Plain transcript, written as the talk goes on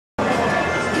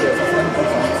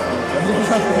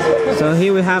So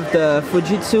here we have the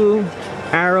Fujitsu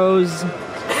Arrows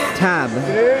Tab.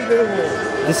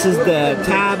 This is the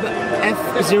Tab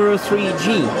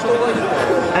F-03G,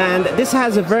 and this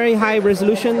has a very high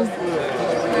resolution.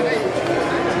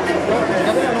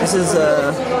 This is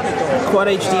a Quad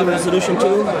HD resolution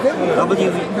too,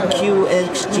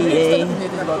 WQXGA,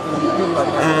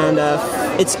 and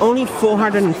it's only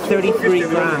 433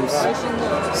 grams.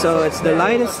 So it's the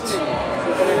lightest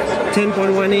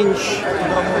 10.1 inch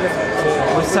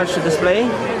with such a display.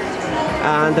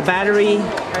 And the battery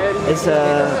is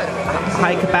a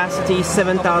high capacity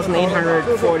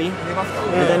 7840,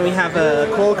 and then we have a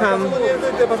Qualcomm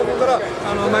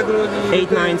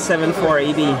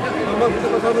 8974EB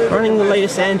running the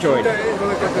latest Android.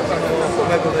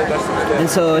 And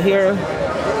so here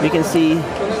we can see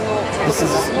this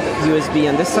is USB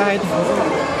on this side,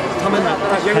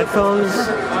 headphones,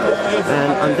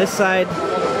 and on this side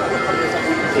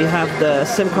we have the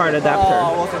SIM card adapter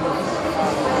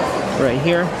right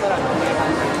here.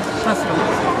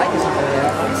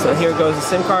 So here goes the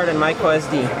SIM card and micro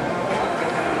SD,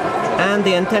 and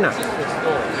the antenna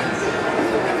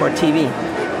for TV.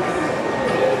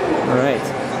 Alright,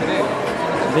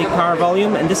 big power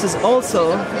volume, and this is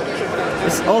also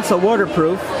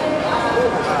waterproof,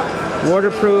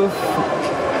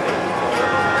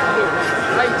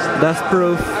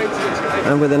 dustproof,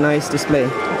 and with a nice display.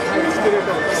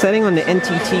 Setting on the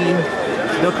NTT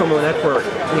Docomo network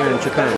here in Japan.